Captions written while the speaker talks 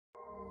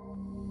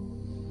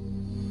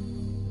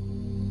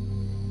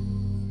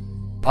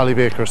Ollie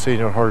Baker,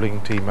 Senior Hurling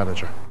Team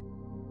Manager.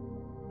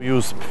 We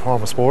use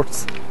Performa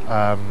Sports,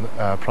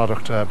 a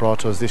product brought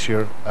to us this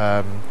year,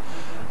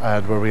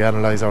 and where we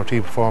analyse our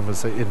team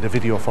performance in the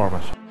video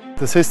format.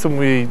 The system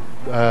we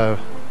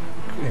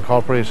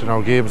incorporate in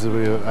our games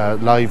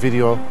is live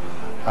video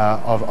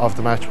of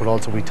the match, but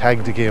also we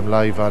tag the game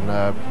live on,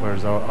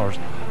 whereas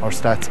our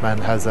stats man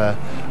has an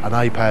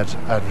iPad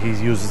and he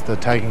uses the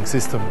tagging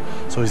system,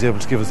 so he's able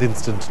to give us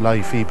instant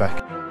live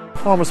feedback.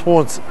 Performa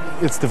Sports,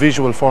 it's the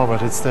visual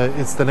format, it's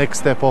the next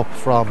step up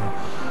from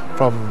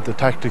the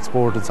tactics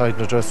board inside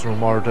the dressing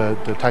room or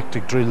the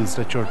tactic drills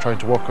that you're trying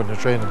to work on in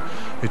training.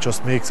 It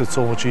just makes it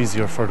so much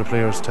easier for the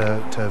players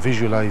to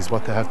visualise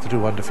what they have to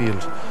do on the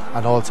field,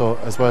 and also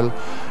as well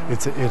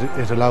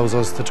it allows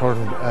us to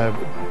turn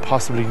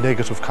possibly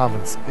negative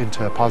comments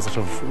into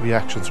positive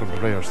reactions from the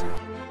players.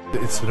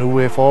 It's a new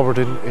way forward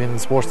in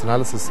sports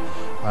analysis.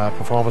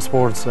 Performa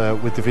Sports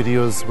with the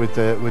videos, with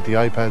the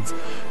iPads,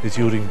 is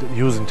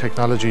using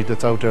technology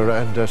that's out there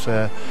and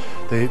that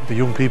the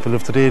young people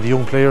of today, the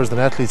young players and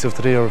athletes of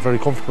today are very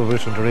comfortable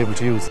with and are able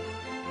to use.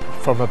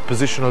 From a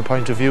positional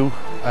point of view,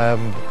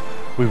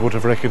 we would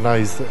have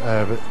recognised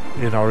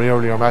in our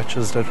earlier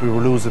matches that we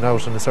were losing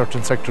out in a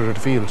certain sector of the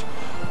field.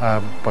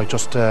 By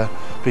just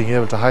being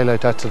able to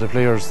highlight that to the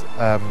players,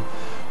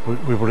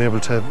 we were able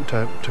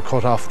to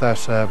cut off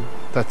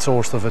that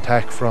source of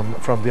attack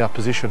from the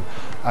opposition,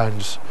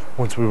 and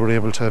once we were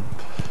able to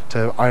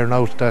iron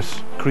out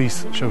that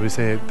crease, shall we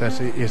say, that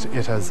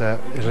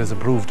it has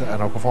improved and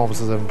our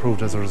performances have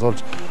improved as a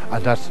result,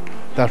 and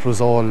that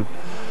was all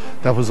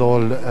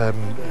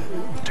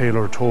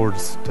tailored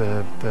towards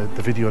the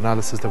video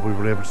analysis that we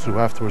were able to do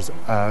afterwards.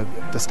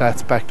 The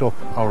stats backed up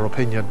our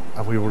opinion,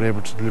 and we were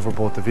able to deliver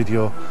both the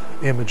video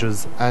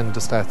images and the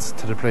stats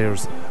to the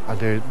players,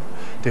 and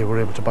they were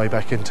able to buy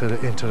back into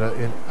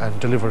and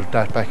deliver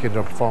that back in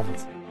their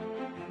performance.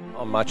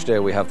 On match day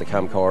we have the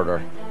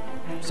camcorder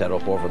set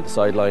up over on the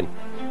sideline.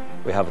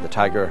 We have the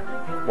tagger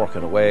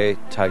working away,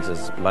 tags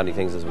as many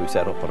things as we've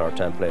set up on our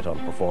template on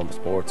Performa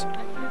Sports.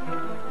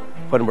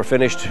 When we're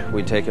finished,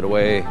 we'll take it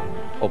away,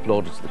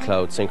 upload it to the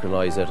cloud,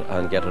 synchronise it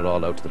and get it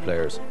all out to the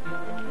players.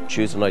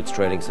 Tuesday night's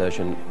training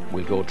session,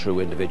 we'll go through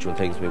individual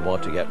things we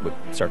want to get with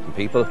certain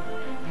people,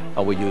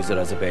 and we use it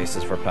as a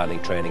basis for planning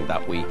training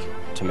that week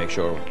to make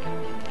sure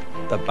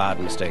the bad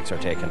mistakes are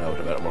taken out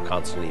of it and we're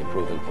constantly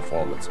improving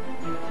performance.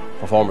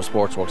 Performa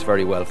Sports works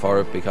very well for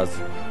it because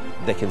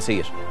they can see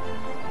it.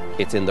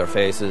 It's in their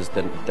faces,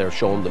 then they're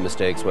shown the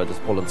mistakes, whether it's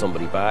pulling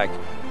somebody back,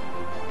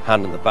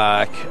 hand in the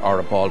back, or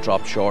a ball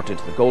dropped short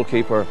into the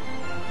goalkeeper.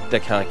 They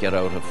can't get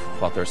out of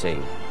what they're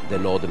seeing. They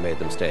know they made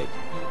the mistake.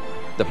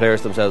 The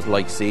players themselves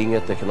like seeing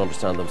it, they can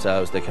understand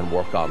themselves, they can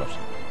work on it,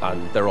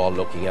 and they're all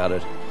looking at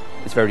it.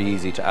 It's very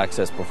easy to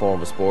access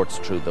Performa Sports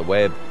through the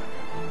web,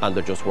 and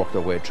they just work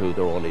their way through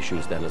their own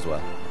issues then as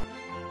well.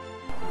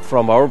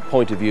 From our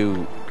point of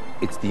view,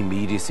 it's the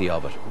immediacy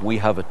of it. We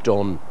have it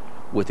done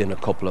within a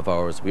couple of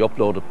hours. We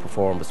upload it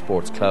Performa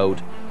Sports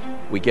Cloud,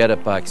 we get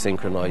it back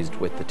synchronised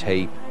with the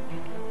tape,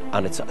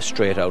 and it's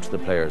straight out to the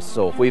players.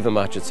 So if we have a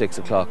match at 6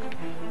 o'clock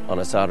on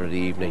a Saturday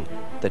evening,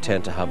 they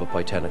tend to have it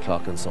by 10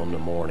 o'clock on Sunday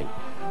morning.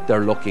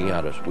 They're looking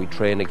at it. We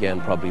train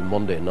again probably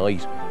Monday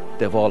night.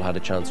 They've all had a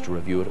chance to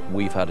review it.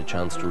 We've had a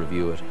chance to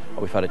review it. And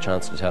we've had a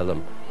chance to tell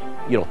them,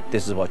 you know,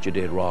 this is what you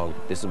did wrong,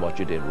 this is what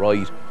you did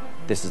right,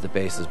 this is the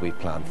basis we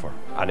planned for.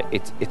 And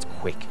it's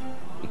quick,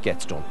 it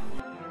gets done.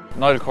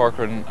 Niall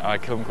Corcoran,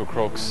 Kilmacud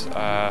Crokes,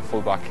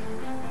 full-back.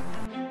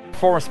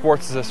 Performa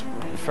Sports is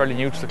fairly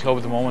new to the club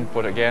at the moment,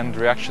 but again the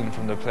reaction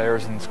from the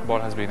players and the squad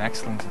has been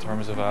excellent in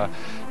terms of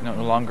no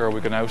longer are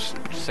we going out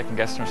second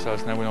guessing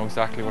ourselves. Now we know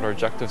exactly what our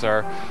objectives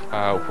are,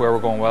 where we're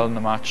going well in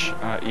the match,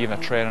 even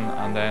at training,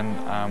 and then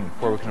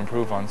where we can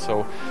improve on.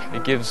 So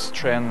it gives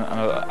training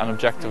an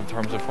objective in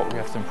terms of what we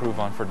have to improve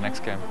on for the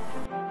next game.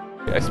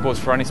 I suppose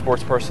for any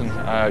sports person,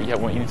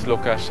 you need to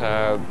look at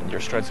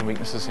your strengths and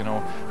weaknesses,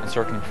 and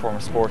certainly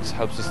Performa Sports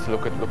helps us to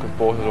look at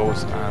both of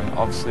those, and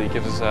obviously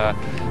gives us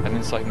an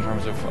insight in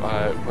terms of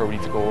where we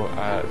need to go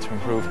to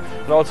improve.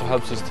 It also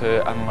helps us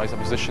to analyse the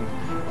position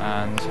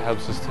and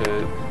helps us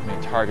to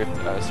target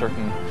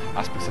certain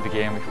aspects of the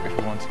game if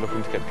we want to look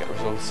to get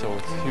results. So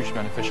it's hugely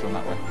beneficial in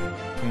that way.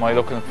 From my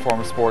looking at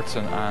Performa Sports,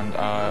 and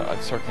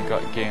I've certainly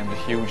gained a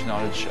huge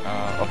knowledge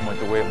of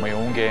my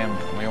own game,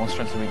 my own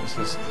strengths and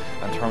weaknesses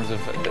in terms of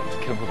the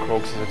Kilmacud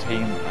Crokes as a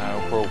team,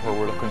 where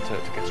we're looking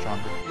to get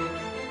stronger.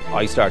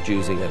 I started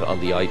using it on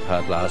the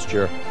iPad last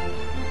year.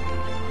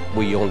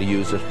 We only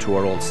use it to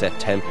our own set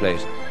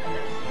template.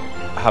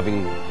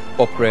 Having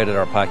upgraded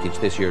our package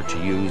this year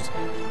to use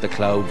the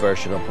cloud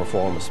version of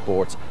Performa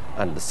Sports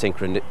and the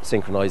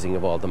synchronising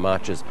of all the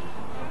matches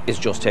is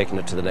just taking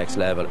it to the next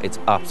level. It's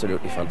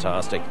absolutely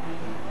fantastic.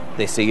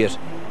 They see it,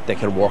 they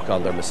can work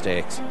on their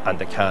mistakes, and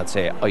they can't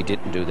say, I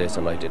didn't do this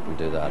and I didn't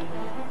do that.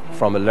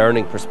 From a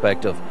learning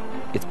perspective,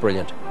 it's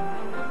brilliant.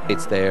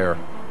 It's there.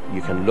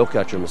 You can look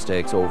at your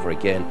mistakes over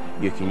again.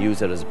 You can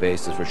use it as a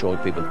basis for showing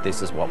people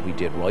this is what we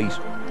did right.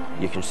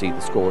 You can see the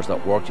scores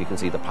that worked, you can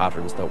see the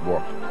patterns that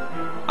worked.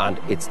 And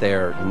it's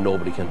there,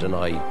 nobody can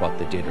deny what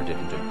they did or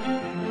didn't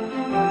do.